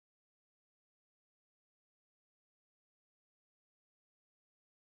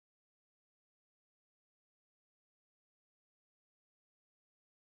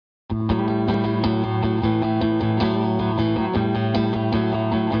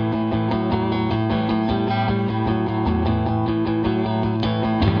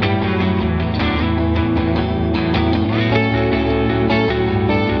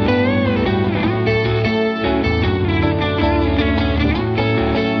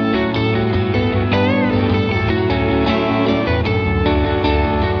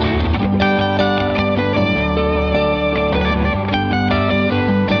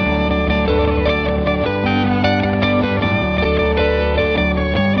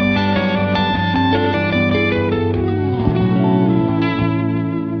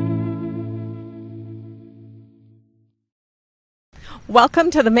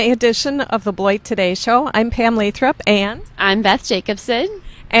Welcome to the May edition of the Beloit Today show. I'm Pam Lathrop, and I'm Beth Jacobson.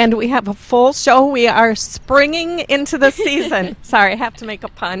 And we have a full show. We are springing into the season. Sorry, I have to make a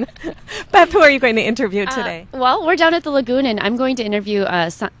pun. Beth, who are you going to interview today? Well, we're down at the Lagoon, and I'm going to interview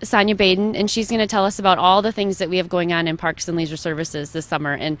Sonia Baden, and she's going to tell us about all the things that we have going on in Parks and Leisure Services this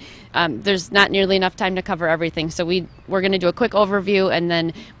summer. And there's not nearly enough time to cover everything, so we're going to do a quick overview, and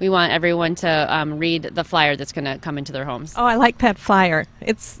then we want everyone to read the flyer that's going to come into their homes. Oh, I like that flyer.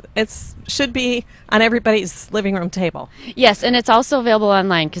 It's should be on everybody's living room table. Yes, and it's also available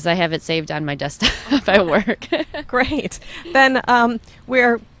online because I have it saved on my desktop at work. Great. Then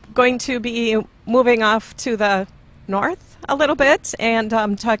we're going to be moving off to the north a little bit and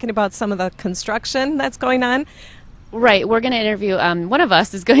talking about some of the construction that's going on. Right. We're going to interview, one of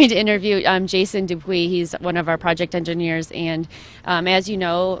us is going to interview Jason Dupuis. He's one of our project engineers. And as you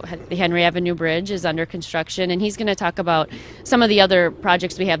know, the Henry Avenue Bridge is under construction. And he's going to talk about some of the other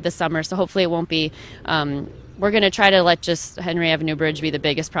projects we have this summer. So hopefully it won't be, we're going to try to let just Henry Avenue Bridge be the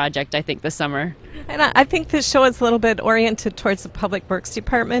biggest project, I think, this summer. And I think this show is a little bit oriented towards the Public Works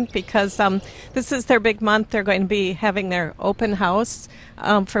Department because this is their big month. They're going to be having their open house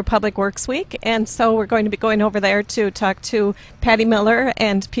for Public Works Week. And so we're going to be going over there to talk to Patty Miller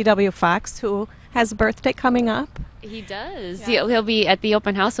and P.W. Fox, who has a birthday coming up. He does. Yeah. He'll be at the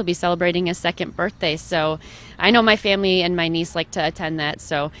open house. He'll be celebrating his second birthday. So I know my family and my niece like to attend that.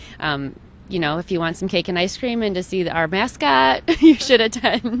 So you know, if you want some cake and ice cream and to see our mascot, you should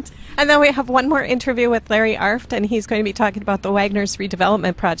attend. And then we have one more interview with Larry Arft, and he's going to be talking about the Wagner's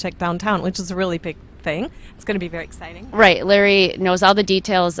redevelopment project downtown, which is a really big thing. It's going to be very exciting. Right. Larry knows all the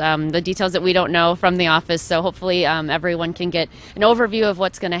details that we don't know from the office. So hopefully everyone can get an overview of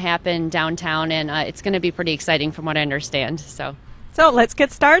what's going to happen downtown, and it's going to be pretty exciting from what I understand. So let's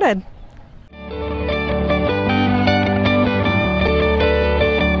get started.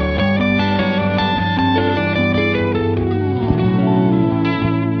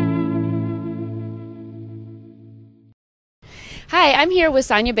 Hi, I'm here with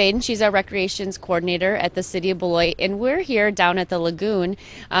Sonia Baden. She's our recreations coordinator at the City of Beloit, and we're here down at the Lagoon,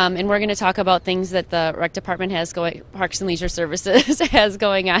 and we're going to talk about things that the rec department has going, Parks and Leisure Services has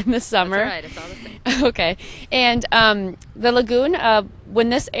going on this summer. That's right, it's all the same. Okay, and the Lagoon, when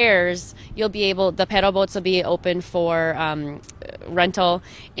this airs, the paddle boats will be open for rental,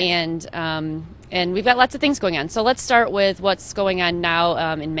 and we've got lots of things going on. So let's start with what's going on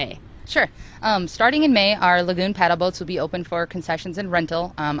now in May. Sure. Starting in May, our Lagoon paddle boats will be open for concessions and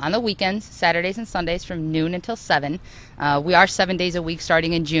rental on the weekends, Saturdays and Sundays from noon until 7. We are 7 days a week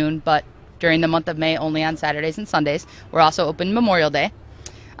starting in June, but during the month of May only on Saturdays and Sundays. We're also open Memorial Day.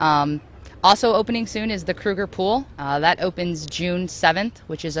 Also opening soon is the Kruger Pool. That opens June 7th,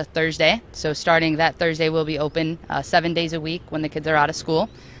 which is a Thursday. So starting that Thursday, we'll be open 7 days a week when the kids are out of school.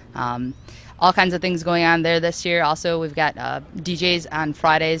 All kinds of things going on there this year. Also, we've got DJs on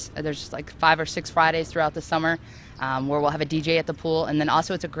Fridays. There's like 5 or 6 Fridays throughout the summer where we'll have a DJ at the pool. And then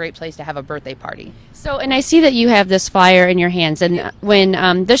also it's a great place to have a birthday party. So, and I see that you have this flyer in your hands. And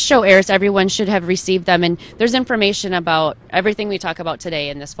when this show airs, everyone should have received them. And there's information about everything we talk about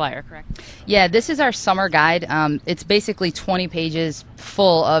today in this flyer, correct? Yeah, this is our summer guide. It's basically 20 pages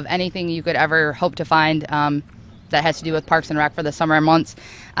full of anything you could ever hope to find that has to do with Parks and Rec for the summer months.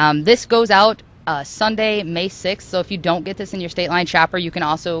 This goes out Sunday, May 6th, so if you don't get this in your State Line shopper, you can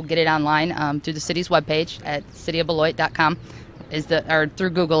also get it online through the city's webpage at cityofbeloit.com. Or through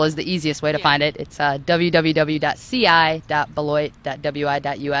Google is the easiest way to find it. It's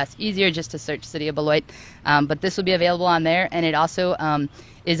www.ci.beloit.wi.us. Easier just to search City of Beloit. But this will be available on there, and it also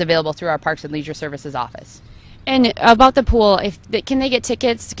is available through our Parks and Leisure Services office. And about the pool, can they get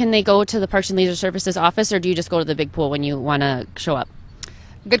tickets? Can they go to the Parks and Leisure Services office, or do you just go to the big pool when you want to show up?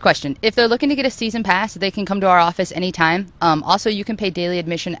 Good question. If they're looking to get a season pass, they can come to our office anytime. Also, you can pay daily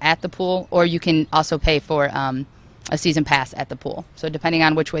admission at the pool, or you can also pay for a season pass at the pool. So depending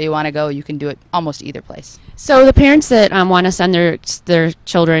on which way you want to go, you can do it almost either place. So the parents that want to send their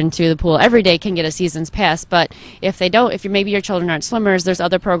children to the pool every day can get a season's pass, but if they don't, if maybe your children aren't swimmers, there's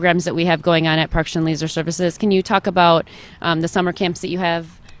other programs that we have going on at Parks and Leisure Services. Can you talk about the summer camps that you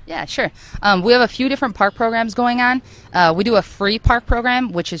have? Yeah, sure. We have a few different park programs going on. We do a free park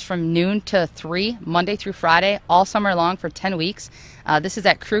program, which is from noon to 3, Monday through Friday, all summer long for 10 weeks. This is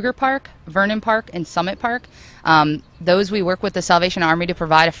at Kruger Park, Vernon Park, and Summit Park. Those we work with the Salvation Army to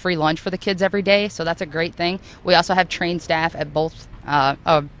provide a free lunch for the kids every day, so that's a great thing. We also have trained staff at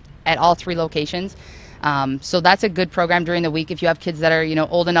at all 3 locations. So that's a good program during the week if you have kids that are,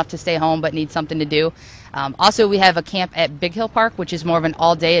 old enough to stay home but need something to do. Also, we have a camp at Big Hill Park, which is more of an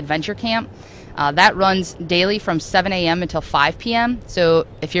all-day adventure camp. That runs daily from 7 a.m. until 5 p.m. So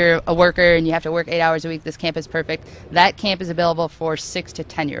if you're a worker and you have to work 8 hours a week, this camp is perfect. That camp is available for 6 to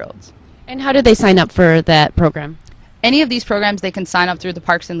 10-year-olds. And how do they sign up for that program? Any of these programs, they can sign up through the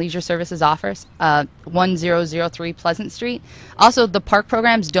Parks and Leisure Services office, 1003 Pleasant Street. Also, the park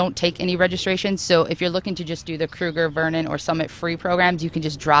programs don't take any registration, so if you're looking to just do the Kruger, Vernon, or Summit free programs, you can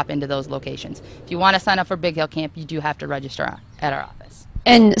just drop into those locations. If you want to sign up for Big Hill Camp, you do have to register at our office.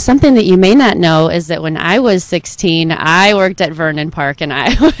 And something that you may not know is that when I was 16, I worked at Vernon Park, and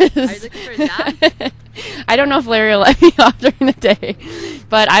I was... Are you looking for a job? I don't know if Larry will let me off during the day,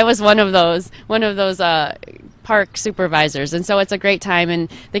 but I was one of those park supervisors, and so it's a great time, and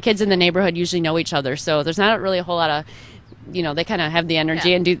the kids in the neighborhood usually know each other, so there's not really a whole lot of, they kind of have the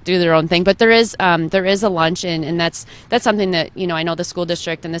energy and do their own thing. But there is a lunch, and that's something that I know the school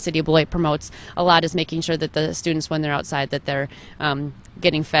district and the city of Beloit promotes a lot, is making sure that the students, when they're outside, that they're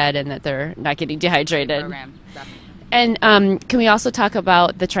getting fed and that they're not getting dehydrated. Program, and can we also talk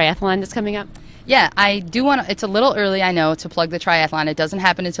about the triathlon that's coming up? Yeah, I do want to, it's a little early, I know, to plug the triathlon. It doesn't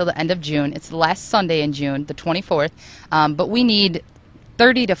happen until the end of June. It's the last Sunday in June, the 24th. But we need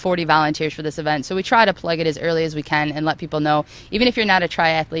 30 to 40 volunteers for this event, so we try to plug it as early as we can and let people know, even if you're not a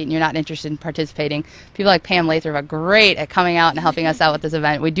triathlete and you're not interested in participating, people like Pam Lathrop are great at coming out and helping us out with this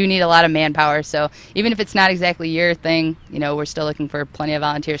event. We do need a lot of manpower, so even if it's not exactly your thing, we're still looking for plenty of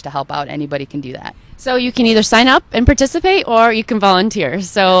volunteers to help out. Anybody can do that. So you can either sign up and participate, or you can volunteer.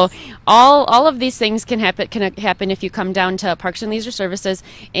 So all of these things can happen if you come down to Parks and Leisure Services,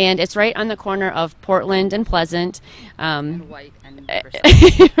 and it's right on the corner of Portland and Pleasant, And White and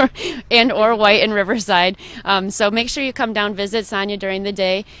Riverside. and or White and Riverside. So make sure you come down, visit Sonia during the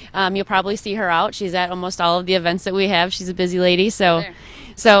day. You'll probably see her out. She's at almost all of the events that we have. She's a busy lady. So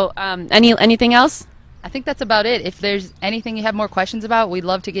anything else? I think that's about it. If there's anything you have more questions about, we'd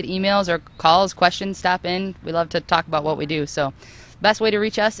love to get emails or calls, questions, stop in. We love to talk about what we do. So best way to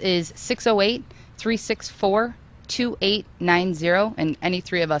reach us is 608-364-2890, and any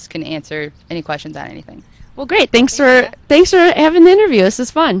three of us can answer any questions on anything. Well, great. Thanks for having the interview. This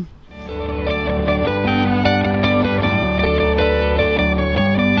is fun.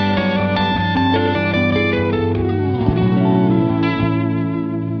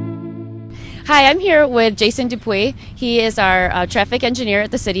 Hi, I'm here with Jason Dupuy. He is our traffic engineer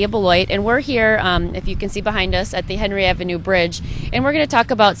at the City of Beloit, and we're here, if you can see behind us, at the Henry Avenue Bridge, and we're going to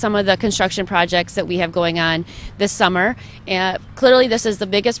talk about some of the construction projects that we have going on this summer. Clearly, this is the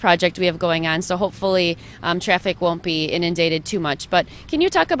biggest project we have going on, so hopefully traffic won't be inundated too much. But can you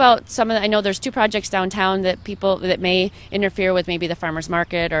talk about some of the, I know there's two projects downtown that may interfere with maybe the Farmers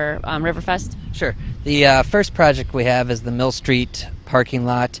Market or Riverfest? Sure. The first project we have is the Mill Street parking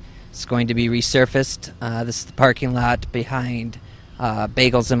lot. It's going to be resurfaced. This is the parking lot behind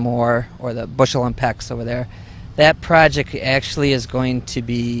Bagels and More, or the Bushel and Peck's over there. That project actually is going to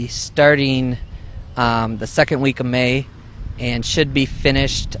be starting the second week of May and should be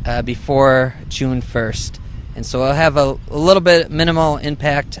finished before June 1st. And so it'll have a little bit minimal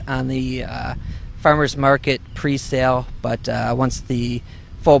impact on the farmers market pre-sale, but once the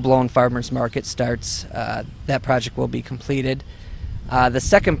full-blown farmers market starts, that project will be completed. The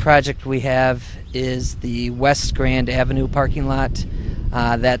second project we have is the West Grand Avenue parking lot.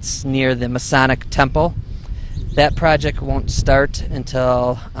 That's near the Masonic Temple. That project won't start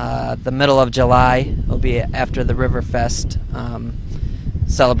until the middle of July. It'll be after the Riverfest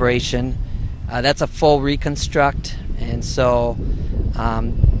celebration. That's a full reconstruct, and so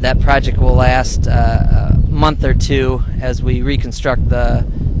that project will last a month or two as we reconstruct the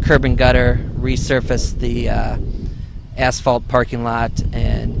curb and gutter, resurface the asphalt parking lot,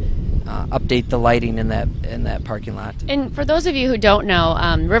 and update the lighting in that parking lot. And for those of you who don't know,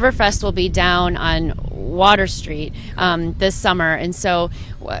 Riverfest will be down on Water Street this summer, and so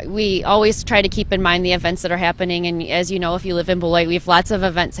we always try to keep in mind the events that are happening. And as you know, if you live in Beloit, we have lots of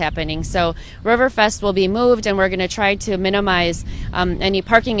events happening. So Riverfest will be moved, and we're going to try to minimize any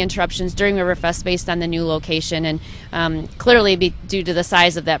parking interruptions during Riverfest based on the new location. And clearly, due to the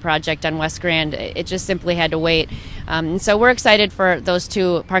size of that project on West Grand, it just simply had to wait. So we're excited for those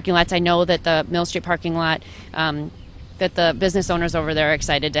two parking lots. I know that the Mill Street parking lot, that the business owners over there are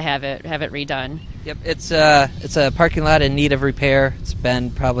excited to have it redone. Yep, it's a parking lot in need of repair. It's been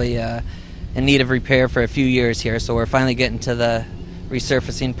probably in need of repair for a few years here, so we're finally getting to the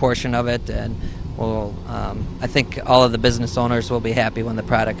resurfacing portion of it, and I think all of the business owners will be happy when the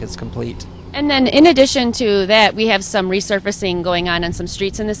product is complete. And then in addition to that, we have some resurfacing going on some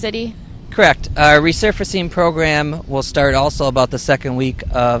streets in the city? Correct. Our resurfacing program will start also about the second week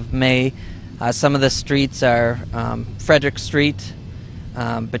of May. Some of the streets are Frederick Street,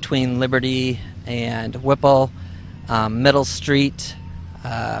 between Liberty and Whipple, Middle Street.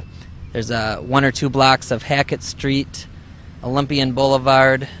 There's 1 or 2 blocks of Hackett Street, Olympian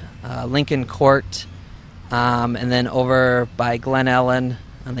Boulevard, Lincoln Court, and then over by Glen Ellen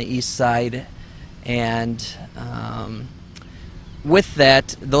on the east side. And with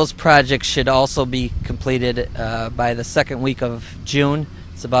that, those projects should also be completed by the second week of June.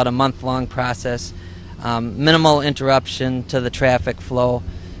 It's about a month-long process. Minimal interruption to the traffic flow.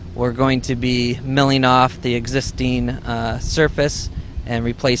 We're going to be milling off the existing surface and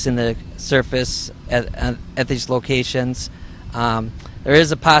replacing the surface at these locations. There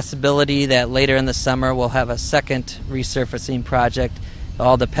is a possibility that later in the summer we'll have a second resurfacing project. It'll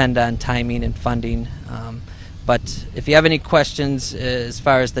all depend on timing and funding. But if you have any questions as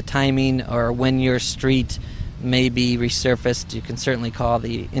far as the timing or when your street may be resurfaced, you can certainly call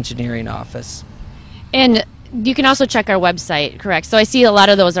the engineering office. And you can also check our website, correct? So I see a lot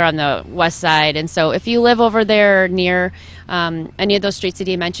of those are on the west side. And so if you live over there near any of those streets that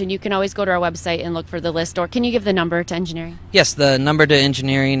you mentioned, you can always go to our website and look for the list. Or can you give the number to engineering? Yes, the number to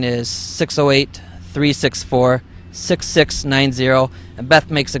engineering is 608-364-6690. And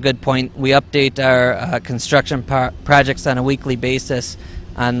Beth makes a good point. We update our construction projects on a weekly basis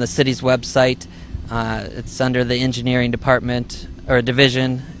on the city's website. It's under the engineering department or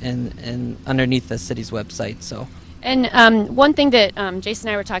division and underneath the city's website. So. And one thing that Jason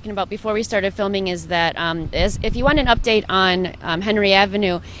and I were talking about before we started filming is that if you want an update on Henry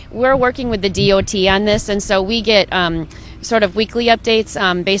Avenue, we're working with the DOT on this, and so we get sort of weekly updates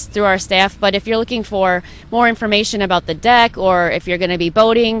based through our staff. But if you're looking for more information about the deck, or if you're going to be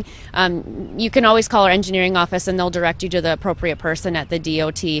boating, you can always call our engineering office and they'll direct you to the appropriate person at the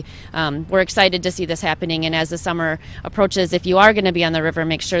DOT. We're excited to see this happening, and as the summer approaches, if you are going to be on the river,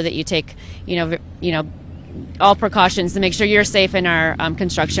 make sure that you take all precautions to make sure you're safe and our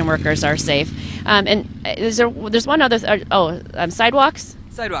construction workers are safe. And there's one other sidewalks.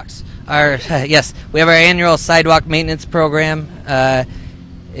 Sidewalks. Yes, we have our annual sidewalk maintenance program.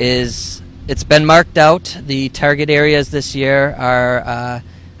 It's been marked out. The target areas this year are,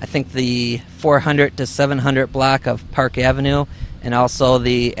 I think, the 400 to 700 block of Park Avenue, and also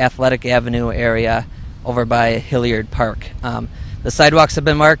the Athletic Avenue area over by Hilliard Park. The sidewalks have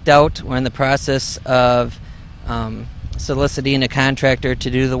been marked out. We're in the process of soliciting a contractor to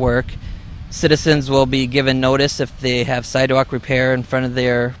do the work. Citizens will be given notice if they have sidewalk repair in front of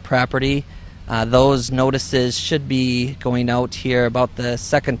their property. Those notices should be going out here about the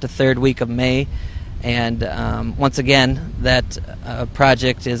second to third week of May. And once again, that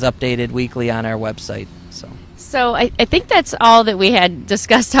project is updated weekly on our website. So I think that's all that we had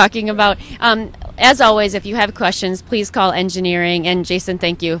discussed talking about. As always, if you have questions, please call engineering. And Jason,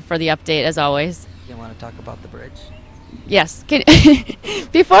 thank you for the update, as always. You want to talk about the bridge? Yes.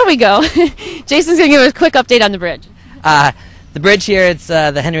 Before we go, Jason's going to give us a quick update on the bridge. The bridge here, it's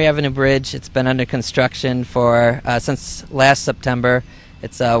the Henry Avenue Bridge. It's been under construction for since last September.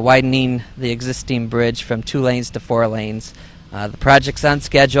 It's widening the existing bridge from 2 lanes to 4 lanes. The project's on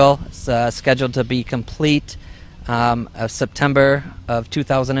schedule. It's scheduled to be complete of September of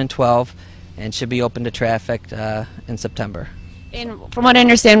 2012 and should be open to traffic in September. And from what I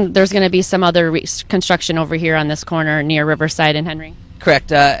understand, there's going to be some other construction over here on this corner near Riverside and Henry.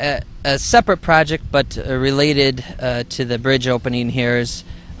 Correct. A separate project, but related to the bridge opening here is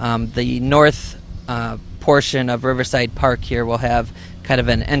the north portion of Riverside Park here will have kind of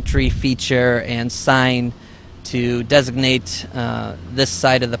an entry feature and sign to designate this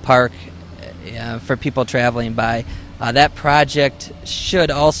side of the park for people traveling by. That project should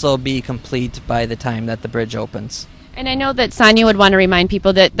also be complete by the time that the bridge opens. And I know that Sonia would want to remind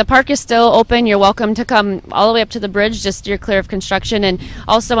people that the park is still open. You're welcome to come all the way up to the bridge, just you're clear of construction. And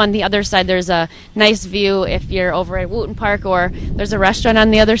also on the other side, there's a nice view if you're over at Wooten Park, or there's a restaurant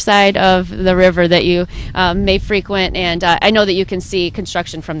on the other side of the river that you may frequent. And I know that you can see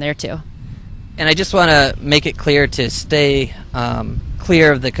construction from there too. And I just want to make it clear to stay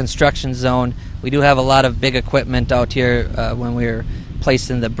clear of the construction zone. We do have a lot of big equipment out here when we're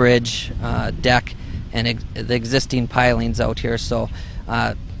placing the bridge deck and the existing pilings out here. So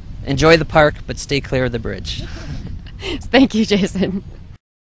enjoy the park, but stay clear of the bridge. Thank you, Jason.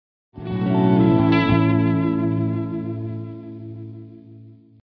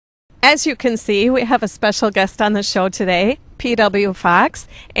 As you can see, we have a special guest on the show today, P.W. Fox,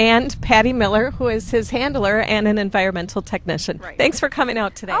 and Patty Miller, who is his handler and an environmental technician. Right. Thanks for coming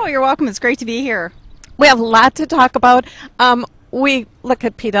out today. Oh, you're welcome. It's great to be here. We have a lot to talk about. We look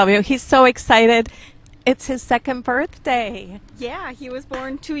at P.W. He's so excited. It's his second birthday. Yeah, he was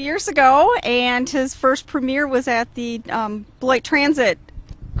born 2 years ago, and his first premiere was at the Beloit Transit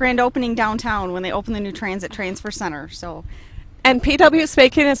grand opening downtown when they opened the new transit transfer center. So, And PW is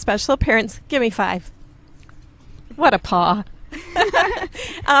making a special appearance. Give me 5. What a paw.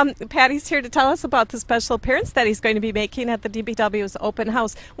 Patty's here to tell us about the special appearance that he's going to be making at the DBW's open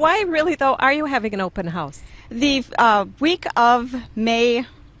house. Why really, though, are you having an open house? the week of May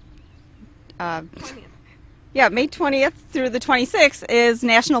 20th through the 26th is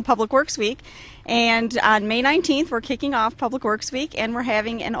National Public Works Week. And on May 19th, we're kicking off Public Works Week, and we're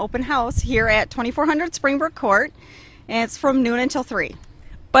having an open house here at 2400 Springbrook Court. And it's from noon until 3.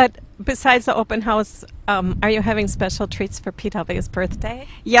 But besides the open house, are you having special treats for PW's birthday?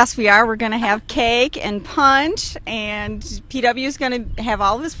 Yes, we are. We're going to have cake and punch, and PW is going to have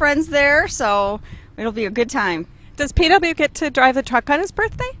all of his friends there, so it'll be a good time. Does PW get to drive the truck on his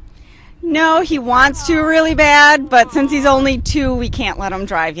birthday? No, he wants to really bad, but since he's only 2, we can't let him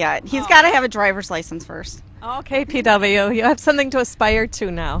drive yet. He's got to have a driver's license first. Okay, PW, you have something to aspire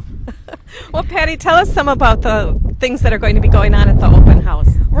to now. Well, Patty, tell us some about the things that are going to be going on at the open house.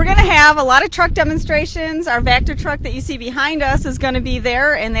 We're going to have a lot of truck demonstrations. Our Vector truck that you see behind us is going to be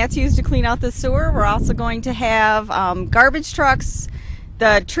there, and that's used to clean out the sewer. We're also going to have garbage trucks,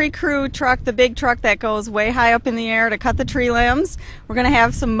 the tree crew truck, the big truck that goes way high up in the air to cut the tree limbs. We're going to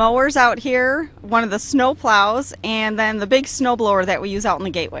have some mowers out here, one of the snow plows, and then the big snow blower that we use out in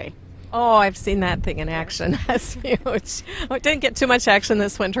the gateway. Oh, I've seen that thing in action. That's huge. Oh, it didn't get too much action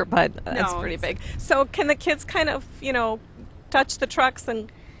this winter, but it's pretty big. So can the kids kind of, touch the trucks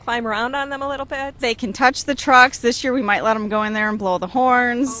and climb around on them a little bit? They can touch the trucks. This year we might let them go in there and blow the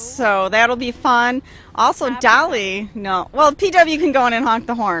horns, so that'll be fun. Also, Dolly, PW can go in and honk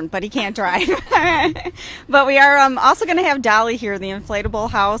the horn, but he can't drive. But we are also going to have Dolly here, the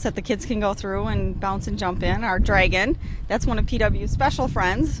inflatable house that the kids can go through and bounce and jump in, our dragon. That's one of PW's special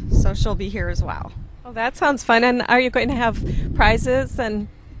friends, so she'll be here as well. Oh, that sounds fun. And are you going to have prizes and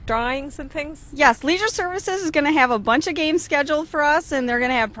drawings and things? Yes, Leisure Services is going to have a bunch of games scheduled for us, and they're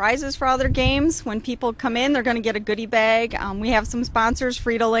going to have prizes for all their games. When people come in, they're going to get a goodie bag. We have some sponsors,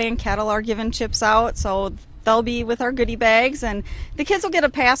 Frito-Lay and Kettle are giving chips out, so they'll be with our goodie bags, and the kids will get a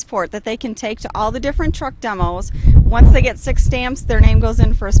passport that they can take to all the different truck demos. Once they get 6 stamps, their name goes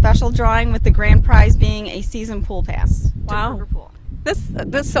in for a special drawing, with the grand prize being a season pool pass. Wow. To Burger Pool.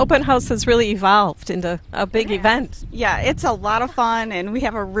 This open house has really evolved into a big event. Yeah, it's a lot of fun, and we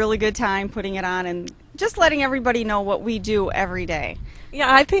have a really good time putting it on and just letting everybody know what we do every day.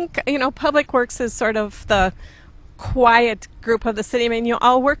 Yeah, I think, Public Works is sort of the quiet group of the city. I mean, you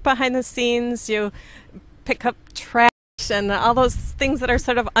all work behind the scenes, you pick up trash and all those things that are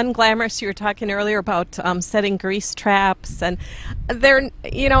sort of unglamorous. You were talking earlier about setting grease traps, and they're,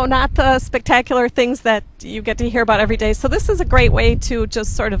 not the spectacular things that you get to hear about every day. So this is a great way to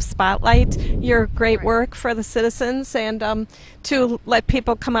just sort of spotlight your great work for the citizens, and to let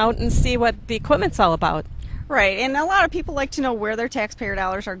people come out and see what the equipment's all about. Right, and a lot of people like to know where their taxpayer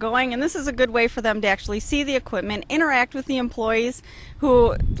dollars are going, and this is a good way for them to actually see the equipment, interact with the employees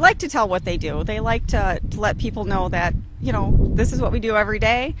who like to tell what they do. They like to let people know that, this is what we do every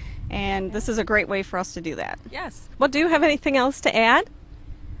day, and this is a great way for us to do that. Yes. Well, do you have anything else to add?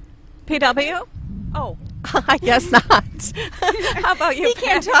 PW? Oh, I guess not. How about you, He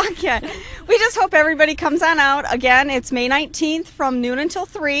can't talk yet. We just hope everybody comes on out. Again, it's May 19th from noon until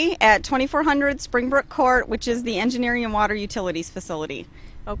 3 at 2400 Springbrook Court, which is the Engineering and Water Utilities facility.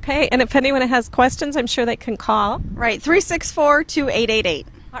 Okay, and if anyone has questions, I'm sure they can call. Right, 364-2888.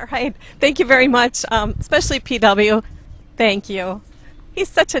 All right. Thank you very much, especially PW. Thank you. He's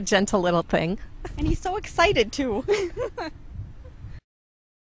such a gentle little thing. And he's so excited, too.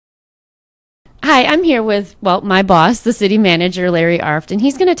 Hi, I'm here with, my boss, the city manager, Larry Arft, and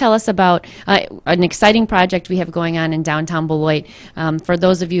he's going to tell us about an exciting project we have going on in downtown Beloit. For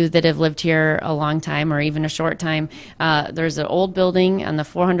those of you that have lived here a long time or even a short time, there's an old building on the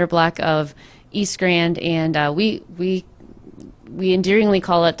 400 block of East Grand, and we endearingly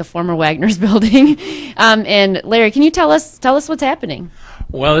call it the former Wagner's building. And Larry, can you tell us what's happening?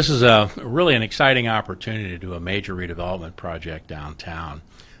 Well, this is really an exciting opportunity to do a major redevelopment project downtown.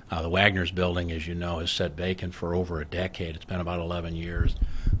 The Wagner's building, as you know, has sat vacant for over a decade. It's been about 11 years.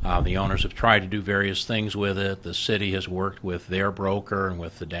 The owners have tried to do various things with it. The city has worked with their broker and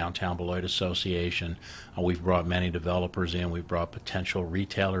with the Downtown Beloit Association. We've brought many developers in. We've brought potential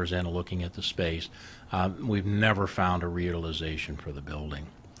retailers in looking at the space. We've never found a reutilization for the building.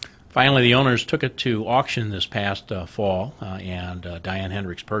 Finally, the owners took it to auction this past fall, and Diane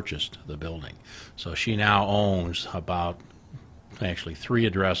Hendricks purchased the building. So she now owns about actually 3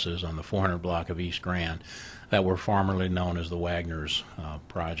 addresses on the 400 block of East Grand that were formerly known as the Wagner's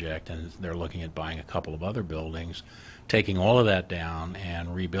project, and they're looking at buying a couple of other buildings, taking all of that down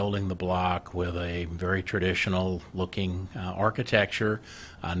and rebuilding the block with a very traditional looking architecture,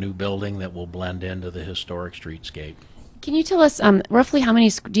 a new building that will blend into the historic streetscape. Can you tell us roughly how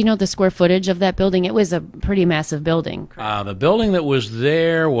many, do you know the square footage of that building? It was a pretty massive building. The building that was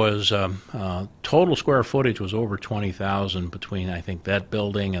there was, total square footage was over 20,000 between, I think, that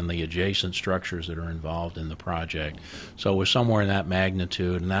building and the adjacent structures that are involved in the project. So it was somewhere in that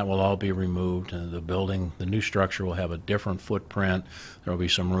magnitude, and that will all be removed. And the building, the new structure will have a different footprint. There will be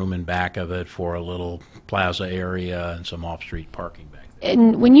some room in back of it for a little plaza area and some off-street parking back there.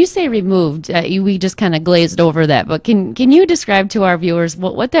 And when you say removed, we just kind of glazed over that, but can you describe to our viewers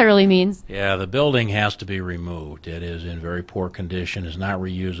what that really means? Yeah, the building has to be removed. It is in very poor condition, is not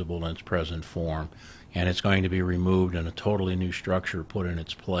reusable in its present form, and it's going to be removed and a totally new structure put in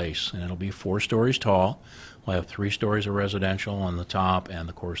its place. And it'll be 4 stories tall. We'll have 3 stories of residential on the top, and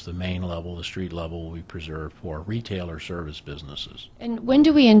of course the main level, the street level, will be preserved for retail or service businesses. And when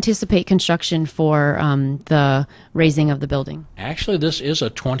do we anticipate construction for the raising of the building? Actually, this is a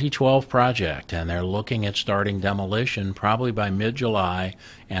 2012 project, and they're looking at starting demolition probably by mid-July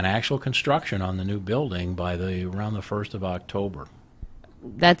and actual construction on the new building by around the 1st of October.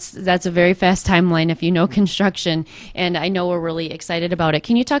 That's a very fast timeline if you know construction, and I know we're really excited about it.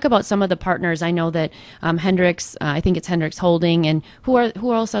 Can you talk about some of the partners? I know that Hendricks, I think it's Hendricks Holding, and who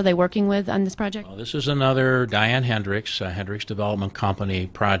else are they working with on this project? Well, this is another Diane Hendricks, Hendricks Development Company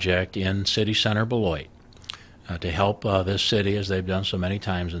project in City Center Beloit to help this city, as they've done so many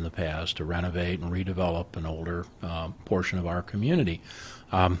times in the past, to renovate and redevelop an older portion of our community.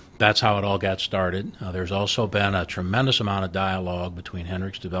 That's how it all got started. There's also been a tremendous amount of dialogue between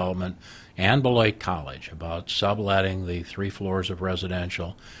Hendricks Development and Beloit College about subletting the 3 floors of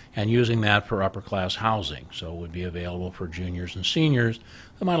residential and using that for upper-class housing. So it would be available for juniors and seniors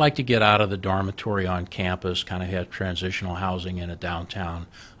that might like to get out of the dormitory on campus, kind of have transitional housing in a downtown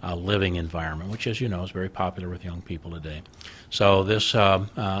living environment, which, as you know, is very popular with young people today. So this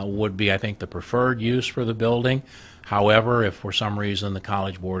would be, I think, the preferred use for the building. However, if for some reason the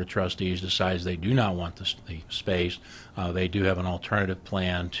College Board of Trustees decides they do not want the space, they do have an alternative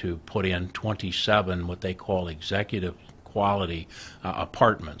plan to put in 27 what they call executive quality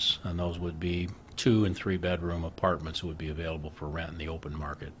apartments, and those would be 2- and 3-bedroom apartments that would be available for rent in the open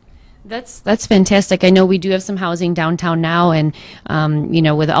market. That's fantastic. I know we do have some housing downtown now, and you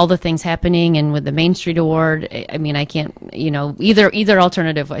know, with all the things happening and with the Main Street Award, I mean, I can't, you know, either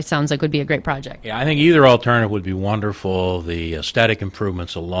alternative, it sounds like, would be a great project. Yeah, I think either alternative would be wonderful. The aesthetic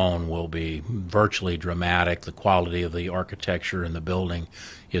improvements alone will be virtually dramatic. The quality of the architecture in the building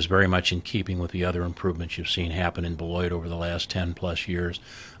is very much in keeping with the other improvements you've seen happen in Beloit over the last 10+ years.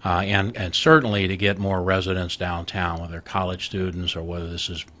 And certainly to get more residents downtown, whether they're college students or whether this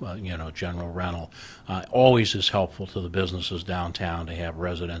is you know, general rental, always is helpful to the businesses downtown to have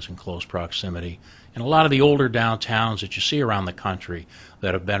residents in close proximity. And a lot of the older downtowns that you see around the country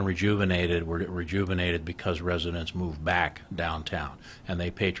that have been rejuvenated were rejuvenated because residents moved back downtown and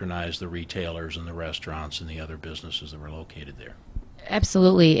they patronized the retailers and the restaurants and the other businesses that were located there.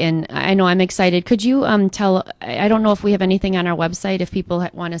 Absolutely, and I know I'm excited. Could you tell, I don't know if we have anything on our website, if people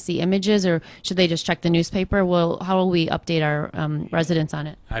want to see images, or should they just check the newspaper? How will we update our residents on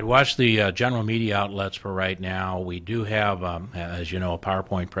it? I'd watch the general media outlets for right now. We do have, as you know, a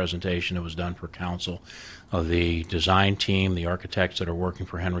PowerPoint presentation that was done for council. The design team, the architects that are working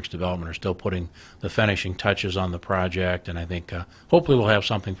for Hendricks Development are still putting the finishing touches on the project, and I think hopefully we'll have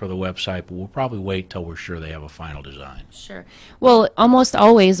something for the website, but we'll probably wait till we're sure they have a final design. Sure. Well, almost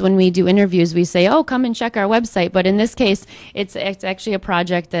always when we do interviews, we say, oh, come and check our website, but in this case, it's actually a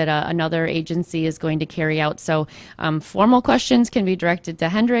project that another agency is going to carry out. So formal questions can be directed to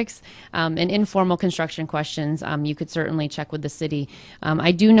Hendricks, and informal construction questions, you could certainly check with the city.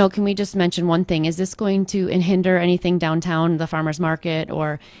 I do know, can we just mention one thing? Is this going to hinder anything downtown, the farmers market,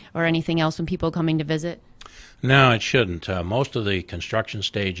 or anything else when people are coming to visit? No, it shouldn't. Most of the construction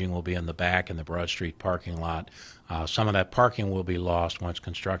staging will be in the back in the Broad Street parking lot. Some of that parking will be lost once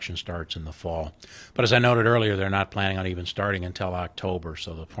construction starts in the fall. But as I noted earlier, they're not planning on even starting until October,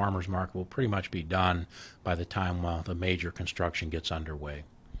 so the farmers market will pretty much be done by the time the major construction gets underway.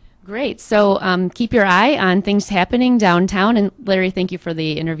 Great. So keep your eye on things happening downtown. And Larry, thank you for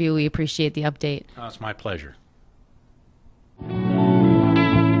the interview. We appreciate the update. Oh, it's my pleasure.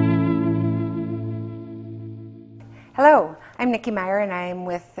 Hello, I'm Nikki Meyer and I'm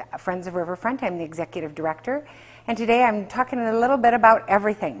with Friends of Riverfront. I'm the Executive Director. And today I'm talking a little bit about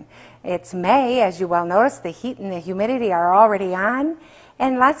everything. It's May, as you well notice, the heat and the humidity are already on,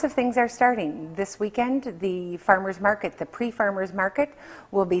 and lots of things are starting. This weekend, the farmers market, the pre-farmers market,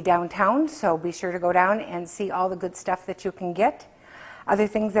 will be downtown, so be sure to go down and see all the good stuff that you can get. Other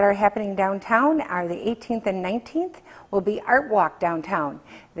things that are happening downtown are the 18th and 19th will be Art Walk downtown.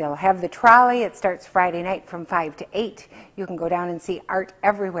 They'll have the trolley. It starts Friday night from 5 to 8. You can go down and see art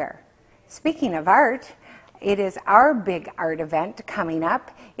everywhere. Speaking of art, it is our big art event coming up.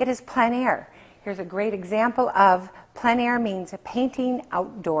 It is plein air. Here's a great example of plein air means painting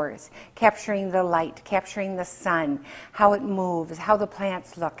outdoors, capturing the light, capturing the sun, how it moves, how the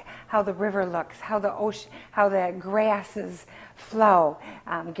plants look, how the river looks, how the ocean, how the grasses flow.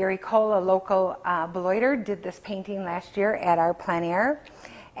 Gary Cole, a local Beloiter, did this painting last year at our plein air.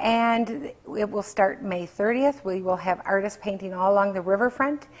 And it will start May 30th. We will have artists painting all along the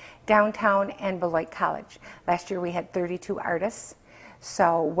riverfront, downtown, and Beloit College. Last year we had 32 artists.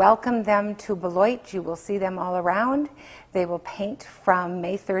 So welcome them to Beloit. You will see them all around. They will paint from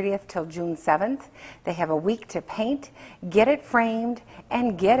May 30th till June 7th. They have a week to paint, get it framed,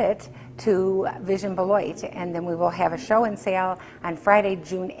 and get it to Vision Beloit. And then we will have a show and sale on Friday,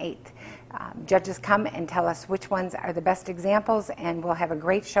 June 8th. Judges come and tell us which ones are the best examples, and we'll have a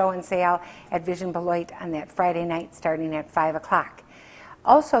great show and sale at Vision Beloit on that Friday night starting at 5 o'clock.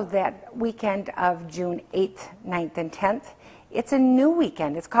 Also that weekend of June 8th, 9th, and 10th, it's a new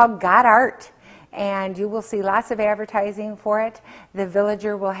weekend. It's called Got Art, and you will see lots of advertising for it. The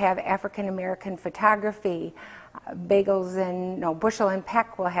Villager will have African American photography. Bagels and Bushel and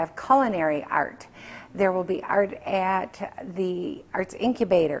Peck will have culinary art. There will be art at the Arts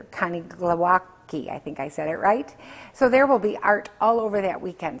Incubator, Kaneglawaki, I think I said it right. So there will be art all over that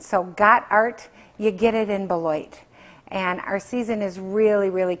weekend. So Got Art, you get it in Beloit. And our season is really,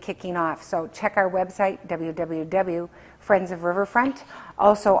 really kicking off. So check our website, www.Friends of Riverfront.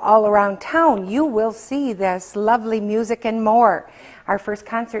 Also, all around town, you will see this lovely music and more. Our first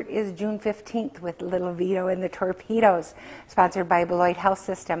concert is June 15th with Little Vito and the Torpedoes, sponsored by Beloit Health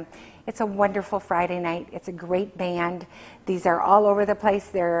System. It's a wonderful Friday night. It's a great band. These are all over the place.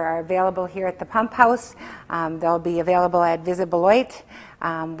 They're available here at the Pump House. They'll be available at Visit Beloit.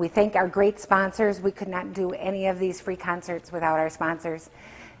 We thank our great sponsors. We could not do any of these free concerts without our sponsors.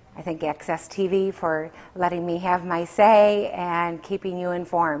 I thank Access TV for letting me have my say and keeping you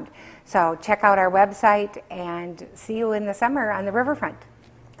informed. So check out our website and see you in the summer on the riverfront.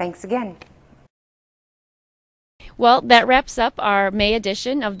 Thanks again. Well, that wraps up our May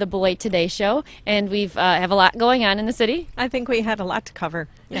edition of the Beloit Today show, and we've have a lot going on in the city. I think we had a lot to cover.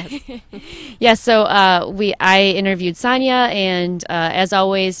 Yes. Yes. So I interviewed Sonia, and as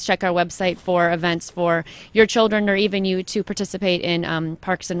always, check our website for events for your children or even you to participate in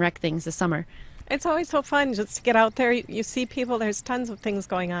parks and rec things this summer. It's always so fun just to get out there. You see people. There's tons of things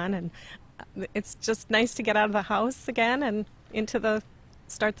going on, and it's just nice to get out of the house again and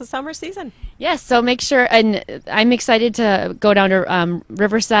start the summer season. Yes, so make sure, and I'm excited to go down to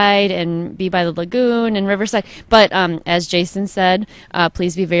Riverside and be by the lagoon and Riverside, but as Jason said,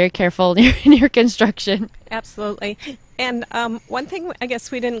 please be very careful near construction. Absolutely. And one thing I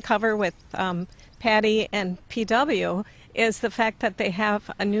guess we didn't cover with Patty and PW is the fact that they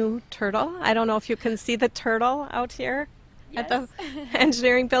have a new turtle. I don't know if you can see the turtle out here. Yes. At the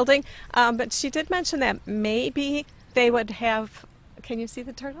engineering building, but she did mention that maybe they would have. Can you see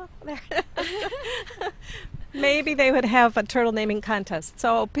the turtle there? Maybe they would have a turtle naming contest.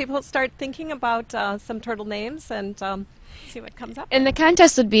 So people start thinking about some turtle names and see what comes up. And the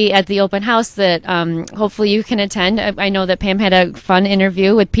contest would be at the open house that hopefully you can attend. I know that Pam had a fun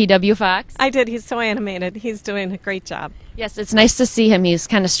interview with P.W. Fox. I did. He's so animated. He's doing a great job. Yes, it's nice to see him. He's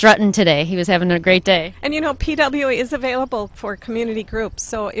kind of strutting today. He was having a great day. And PW is available for community groups.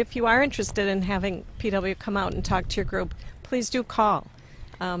 So if you are interested in having PW come out and talk to your group, please do call.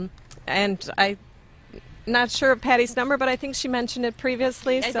 And I'm not sure of Patty's number, but I think she mentioned it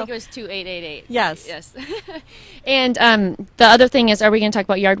previously. I think it was 2888. Yes. Yes. And the other thing is, are we going to talk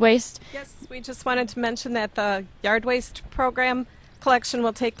about yard waste? Yes, we just wanted to mention that the yard waste program collection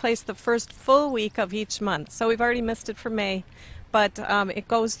will take place the first full week of each month. So we've already missed it for May, but it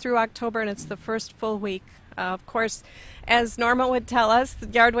goes through October, and it's the first full week. Of course, as Norma would tell us, the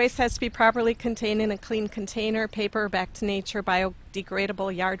yard waste has to be properly contained in a clean container, paper, back to nature,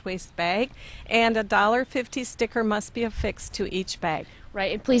 biodegradable yard waste bag, and a $1.50 sticker must be affixed to each bag.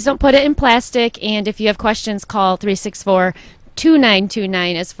 Right, and please don't put it in plastic, and if you have questions, call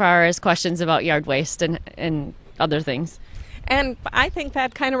 364-2929 as far as questions about yard waste and other things. And I think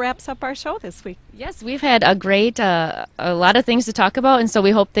that kind of wraps up our show this week. Yes, we've had a great, a lot of things to talk about, and so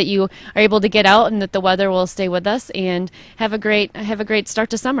we hope that you are able to get out and that the weather will stay with us and have a great start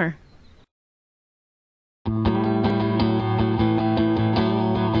to summer.